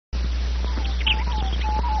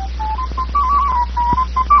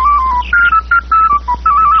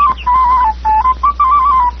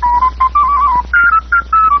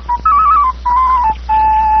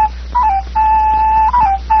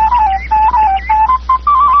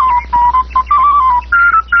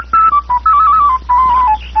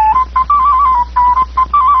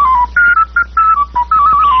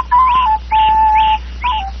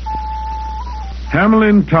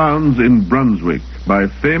Hamelin towns in Brunswick by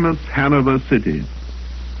famous Hanover city.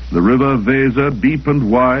 The river Weser, deep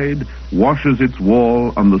and wide, washes its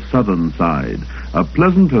wall on the southern side, a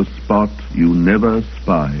pleasanter spot you never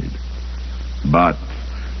spied. But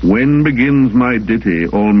when begins my ditty,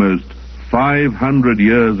 almost 500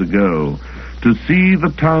 years ago, to see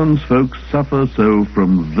the townsfolk suffer so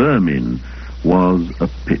from vermin was a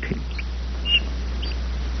pity.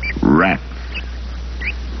 Rats.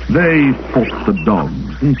 They fought the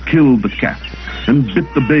dogs and killed the cats and bit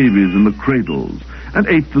the babies in the cradles and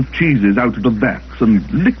ate the cheeses out of the vats and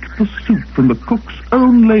licked the soup from the cook's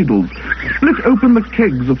own ladles, split open the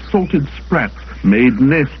kegs of salted sprats, made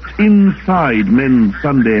nests inside men's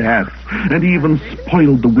Sunday hats, and even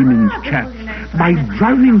spoiled the women's chats by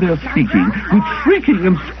drowning their speaking with shrieking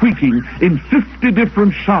and squeaking in 50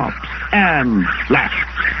 different sharps and slaps.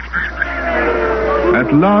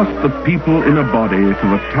 At last the people in a body to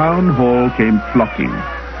the town hall came flocking.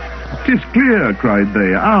 "'Tis clear," cried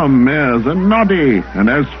they, "our mayors are noddy, and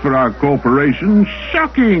as for our corporation,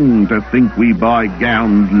 shocking to think we buy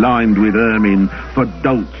gowns lined with ermine for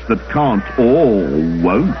dolts that can't or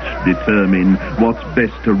won't determine what's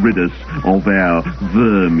best to rid us of our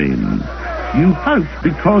vermin. You hope,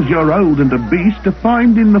 because you're old and a beast, to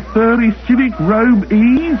find in the furry civic robe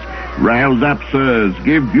ease? Rouse up, sirs,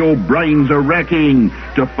 give your brains a racking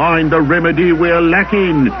to find the remedy we're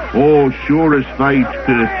lacking, or sure as fate,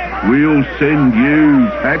 we'll send you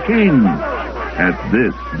packing." At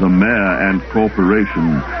this, the mayor and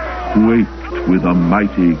corporation quaked with a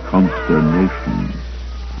mighty consternation.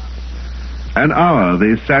 An hour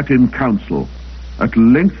they sat in council. At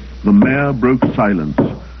length the mayor broke silence.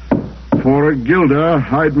 "For a guilder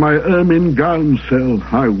I'd my ermine gown sell.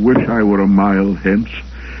 I wish I were a mile hence.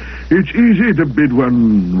 It's easy to bid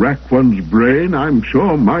one rack one's brain. I'm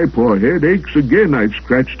sure my poor head aches again. I've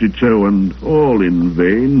scratched it so, and all in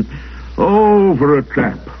vain. Oh, for a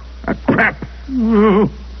trap. A trap. Oh,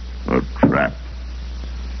 a trap."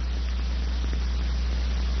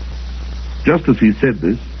 Just as he said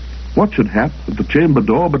this, what should hap at the chamber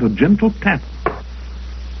door but a gentle tap?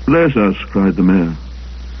 "Bless us," cried the mayor.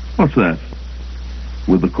 "What's that?"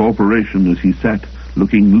 With the corporation as he sat,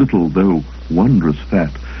 looking little though wondrous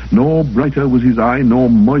fat, nor brighter was his eye, nor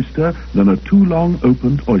moister than a too long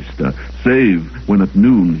opened oyster, save when at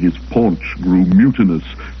noon his paunch grew mutinous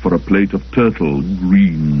for a plate of turtle,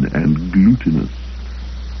 green and glutinous.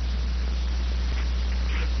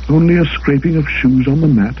 "Only a scraping of shoes on the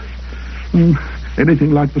mat.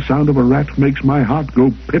 Anything like the sound of a rat makes my heart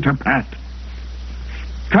go pit-a-pat."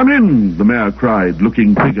 "Come in," the mayor cried,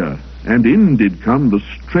 looking bigger, and in did come the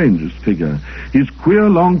strangest figure. His queer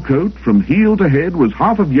long coat from heel to head was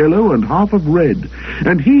half of yellow and half of red,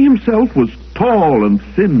 and he himself was tall and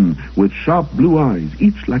thin, with sharp blue eyes,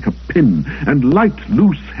 each like a pin, and light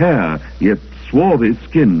loose hair, yet swarthy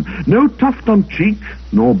skin. No tuft on cheek,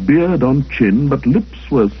 nor beard on chin, but lips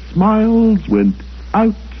where smiles went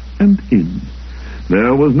out and in.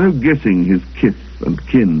 There was no guessing his kith and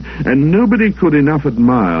kin, and nobody could enough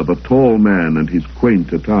admire the tall man and his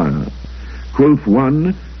quaint attire. Quoth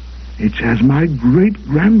one, "It's as my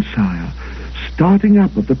great-grandsire, starting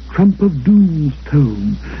up at the trump of doom's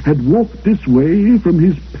tone, had walked this way from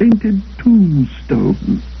his painted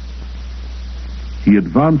tombstone." He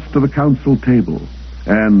advanced to the council table,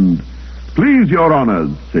 and, "Please your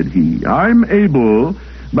honors," said he, "I'm able,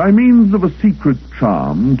 by means of a secret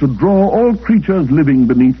charm, to draw all creatures living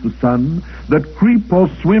beneath the sun, that creep or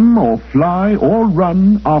swim or fly or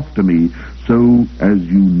run after me, so as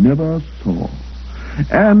you never saw.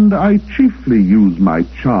 And I chiefly use my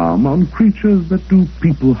charm on creatures that do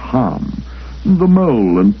people harm, the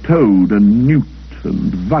mole and toad and newt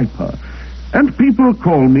and viper, and people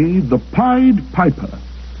call me the Pied Piper."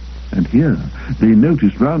 And here they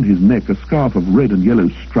noticed round his neck a scarf of red and yellow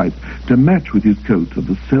stripe to match with his coat of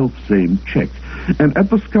the self-same check, and at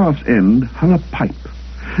the scarf's end hung a pipe,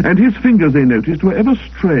 and his fingers, they noticed, were ever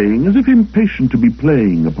straying as if impatient to be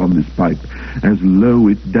playing upon this pipe, as low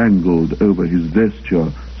it dangled over his vesture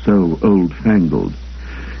so old-fangled.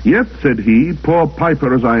 "Yet," said he, "poor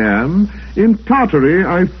piper as I am, in Tartary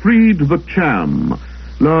I freed the cham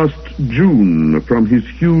last June from his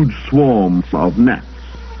huge swarm of gnats.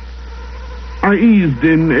 I eased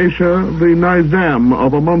in Asia the nizam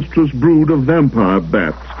of a monstrous brood of vampire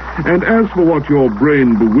bats. And as for what your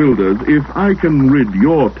brain bewilders, if I can rid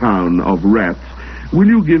your town of rats, will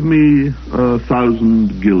you give me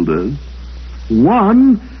 1,000 guilders?"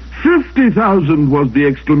 50,000 was the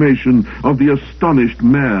exclamation of the astonished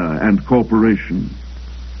mayor and corporation.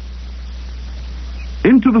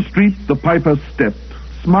 Into the street the piper stepped,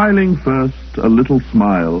 smiling first a little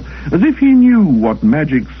smile, as if he knew what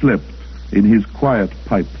magic slept in his quiet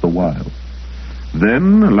pipe the while.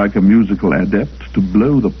 Then, like a musical adept, to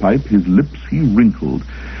blow the pipe his lips he wrinkled,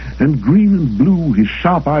 and green and blue his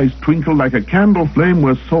sharp eyes twinkled like a candle flame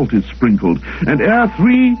where salt is sprinkled, and ere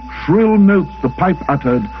 3 shrill notes the pipe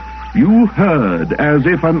uttered, you heard as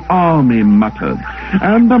if an army muttered,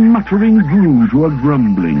 and the muttering grew to a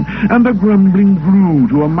grumbling, and the grumbling grew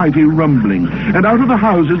to a mighty rumbling, and out of the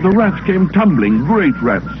houses the rats came tumbling, great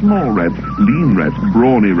rats, small rats, lean rats,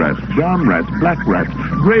 brawny rats, brown rats, black rats,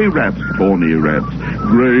 grey rats, tawny rats,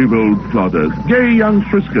 grave old plodders, gay young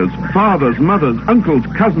friskers, fathers, mothers, uncles,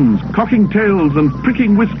 cousins, cocking tails and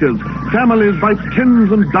pricking whiskers, families by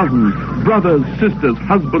tens and dozens, brothers, sisters,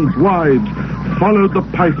 husbands, wives, followed the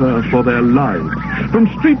piper for their lives. From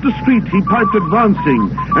street to street he piped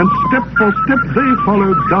advancing, and step for step they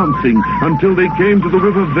followed dancing, until they came to the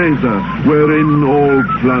river Weser, wherein all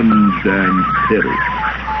plunged and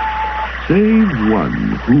perished. Save one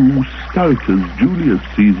who, stout as Julius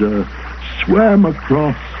Caesar, swam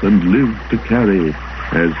across and lived to carry,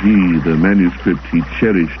 as he, the manuscript he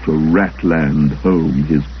cherished, to Ratland home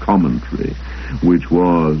his commentary, which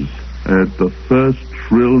was, at the first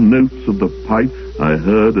shrill notes of the pipe, I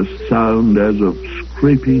heard a sound as of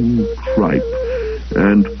scraping tripe,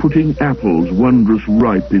 and putting apples wondrous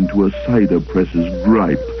ripe into a cider press's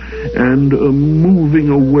gripe, and a moving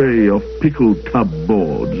away of pickle tub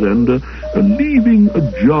boards, and a leaving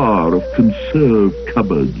a jar of conserve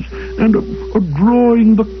cupboards, and a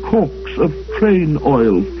drawing the corks of train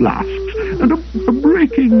oil flasks, and a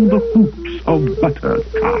breaking the hoops of butter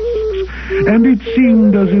casks, and it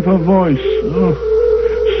seemed as if a voice,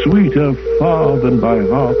 sweeter far than by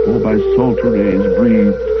harp or by psaltery is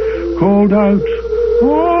breathed, called out,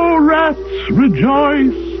 "O rats,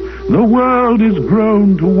 rejoice! The world is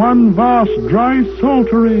grown to one vast dry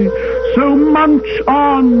psaltery. So munch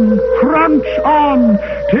on, crunch on,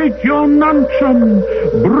 take your nuncheon,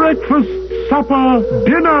 breakfast, supper,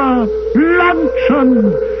 dinner,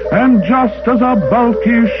 luncheon." And just as a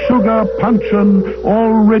bulky sugar puncheon,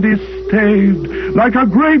 already staved, like a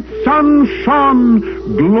great sun shone,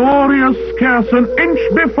 glorious scarce an inch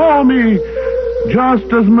before me,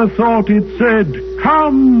 just as methought it said,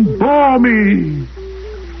 "Come, bore me."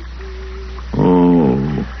 Oh,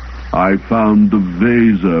 I found the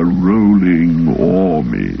Weser rolling o'er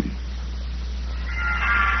me.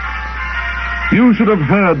 You should have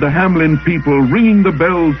heard the Hamelin people ringing the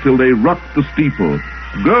bells till they rocked the steeple.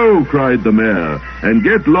 "Go," cried the mayor, "and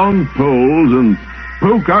get long poles and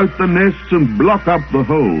poke out the nests and block up the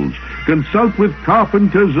holes. Consult with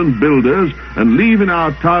carpenters and builders, and leave in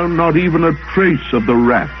our town not even a trace of the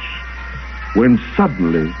rats." When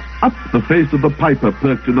suddenly up the face of the piper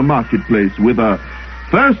perked in the marketplace with a,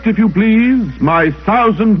 "First, if you please, my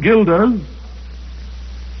 1,000 guilders."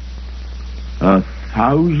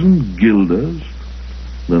 1,000 guilders?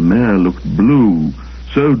 The mayor looked blue.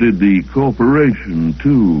 So did the corporation,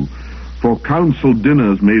 too, for council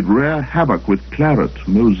dinners made rare havoc with claret,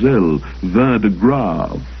 moselle, vin de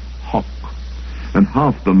grave, hock, and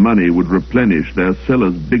half the money would replenish their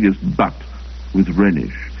cellar's biggest butt with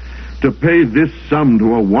Rhenish. To pay this sum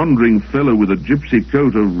to a wandering fellow with a gypsy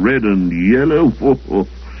coat of red and yellow?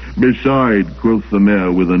 Beside, quoth the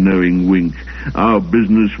mayor with a knowing wink, our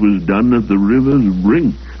business was done at the river's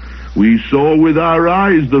brink. We saw with our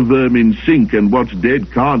eyes the vermin sink, and what's dead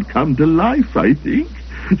can't come to life, I think.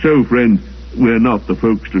 So, friend, we're not the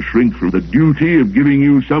folks to shrink from the duty of giving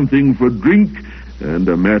you something for drink, and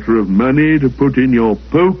a matter of money to put in your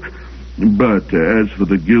poke. But as for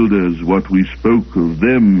the guilders, what we spoke of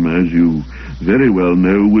them, as you very well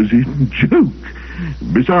know, was in joke.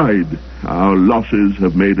 Beside, our losses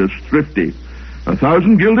have made us thrifty.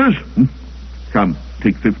 1,000 guilders? Come,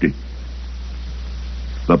 take 50.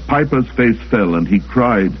 The piper's face fell, and he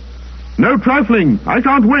cried, "No trifling! I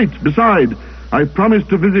can't wait! Beside, I promised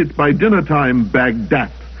to visit by dinner time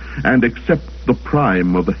Baghdad, and accept the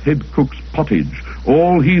prime of the head cook's pottage,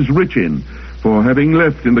 all he's rich in, for having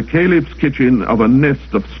left in the caliph's kitchen of a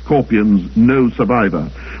nest of scorpions no survivor.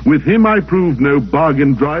 With him I proved no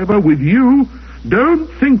bargain driver. With you, don't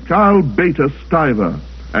think I'll bait a stiver.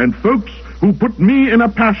 And folks who put me in a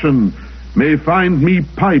passion may find me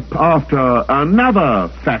pipe after another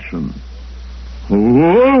fashion."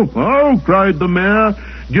 Oh, cried the mayor,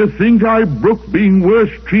 "d'ye think I brook being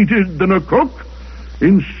worse treated than a cook?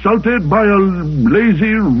 Insulted by a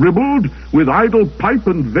lazy ribald with idle pipe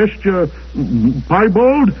and vesture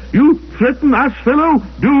piebald? You threaten us, fellow?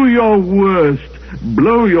 Do your worst.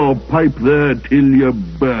 Blow your pipe there till you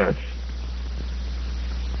burst."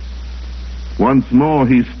 Once more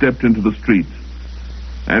he stepped into the street.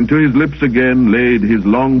 and to his lips again laid his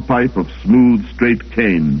long pipe of smooth, straight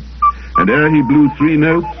cane. And ere he blew 3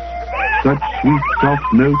 notes, such sweet,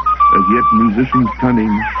 soft notes as yet musician's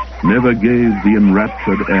cunning never gave the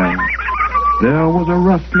enraptured air. There was a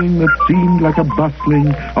rustling that seemed like a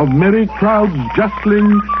bustling of merry crowds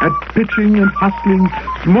justling at pitching and hustling.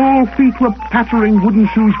 Small feet were pattering, wooden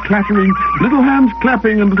shoes clattering, little hands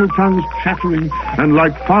clapping and little tongues chattering. And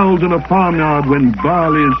like fowls in a farmyard when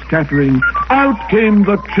barley is scattering, out came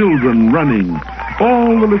the children running.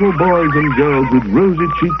 All the little boys and girls with rosy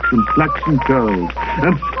cheeks and flaxen curls,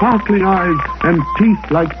 and sparkling eyes and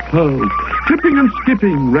teeth like pearls, tripping and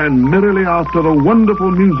skipping, ran merrily after the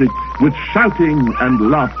wonderful music with shouting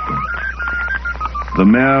and laughter. The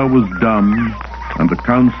mayor was dumb, and the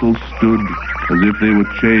council stood as if they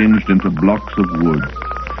were changed into blocks of wood,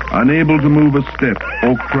 unable to move a step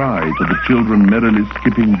or cry to the children merrily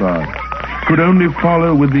skipping by, could only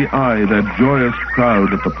follow with the eye that joyous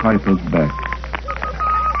crowd at the piper's back.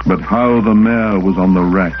 But how the mayor was on the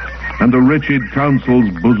rack, and the wretched council's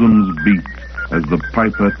bosoms beat, as the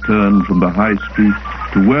piper turned from the high street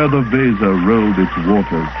to where the Weser rolled its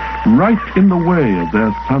waters, right in the way of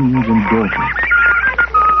their sons and daughters.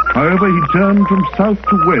 However, he turned from south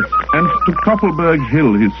to west, and to Koppelberg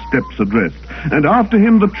Hill his steps addressed, and after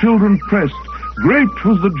him the children pressed. Great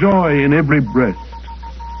was the joy in every breast.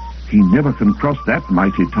 He never can cross that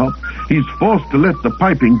mighty top. He's forced to let the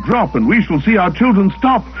piping drop, and we shall see our children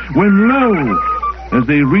stop, when lo, as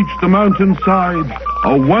they reached the mountainside,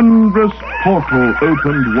 a wondrous portal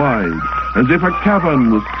opened wide, as if a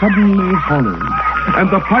cavern was suddenly hollowed. And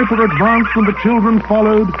the piper advanced and the children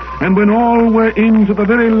followed, and when all were in to the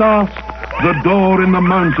very last, the door in the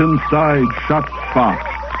mountainside shut fast.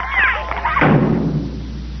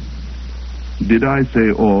 Did I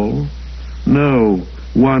say all? No.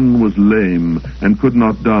 One was lame and could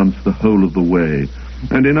not dance the whole of the way.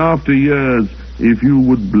 And in after years, if you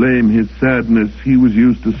would blame his sadness, he was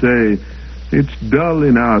used to say, "It's dull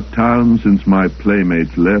in our town since my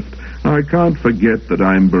playmates left. I can't forget that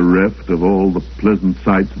I'm bereft of all the pleasant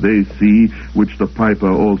sights they see, which the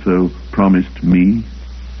piper also promised me."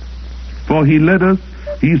 For he led us,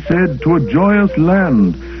 he said, to a joyous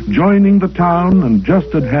land, joining the town and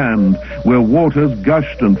just at hand, where waters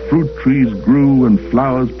gushed and fruit trees grew and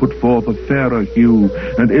flowers put forth a fairer hue,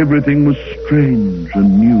 and everything was strange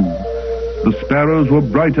and new. The sparrows were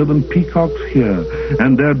brighter than peacocks here,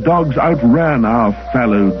 and their dogs outran our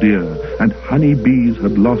fallow deer, and honey bees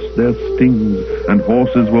had lost their stings, and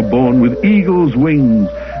horses were born with eagles' wings.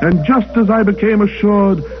 And just as I became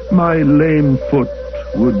assured my lame foot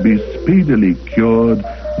would be speedily cured,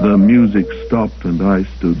 the music stopped and I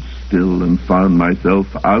stood still and found myself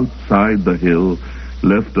outside the hill,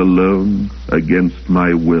 left alone against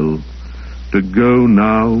my will, to go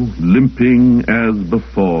now limping as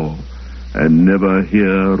before, and never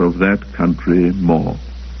hear of that country more.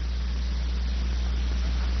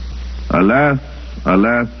 Alas,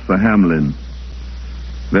 alas for Hamelin.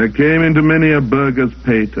 There came into many a burgher's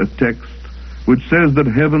pate a text which says that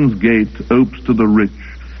heaven's gate opes to the rich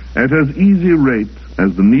at as easy rate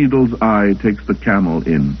as the needle's eye takes the camel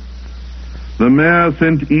in. The mayor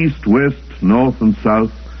sent east, west, north, and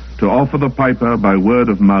south to offer the piper by word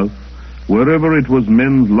of mouth, wherever it was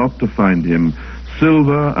men's lot to find him,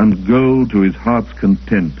 silver and gold to his heart's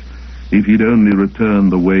content, if he'd only return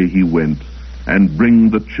the way he went, and bring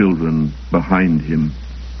the children behind him.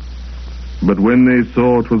 But when they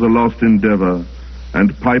saw it was a lost endeavor,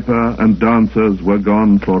 and piper and dancers were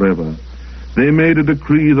gone forever, they made a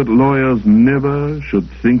decree that lawyers never should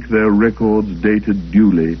think their records dated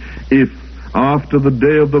duly, if, after the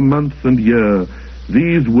day of the month and year,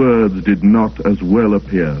 these words did not as well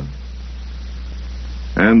appear.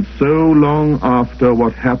 And so long after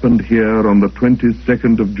what happened here on the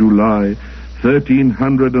 22nd of July,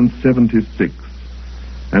 1376,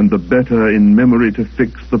 and the better in memory to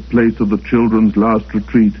fix the place of the children's last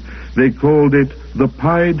retreat, they called it the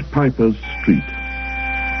Pied Piper's Street,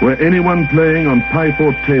 where anyone playing on pipe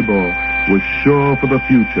or tabor was sure for the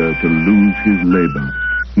future to lose his labor.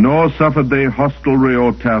 Nor suffered they hostelry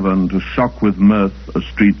or tavern to shock with mirth a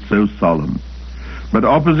street so solemn. But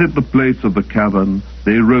opposite the place of the cavern,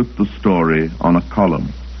 they wrote the story on a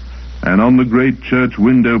column, and on the great church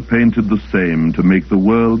window painted the same, to make the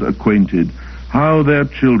world acquainted how their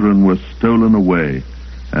children were stolen away,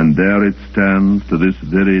 and there it stands to this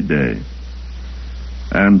very day.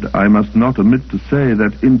 And I must not omit to say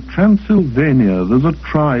that in Transylvania there's a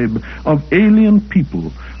tribe of alien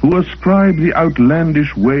people who ascribe the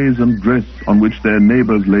outlandish ways and dress on which their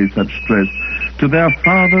neighbors lay such stress to their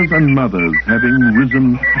fathers and mothers having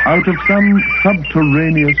risen out of some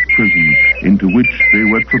subterraneous prison into which they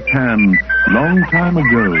were trepanned long time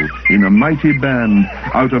ago in a mighty band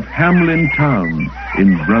out of Hamelin town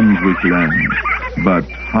in Brunswick land. But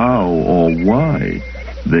how or why,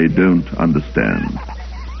 they don't understand.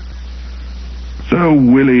 So,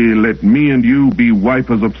 Willie, let me and you be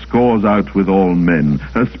wipers of scores out with all men,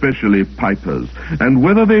 especially pipers. And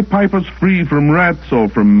whether they pipe us free from rats or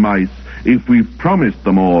from mice, if we've promised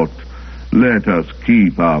them aught, let us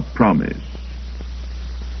keep our promise.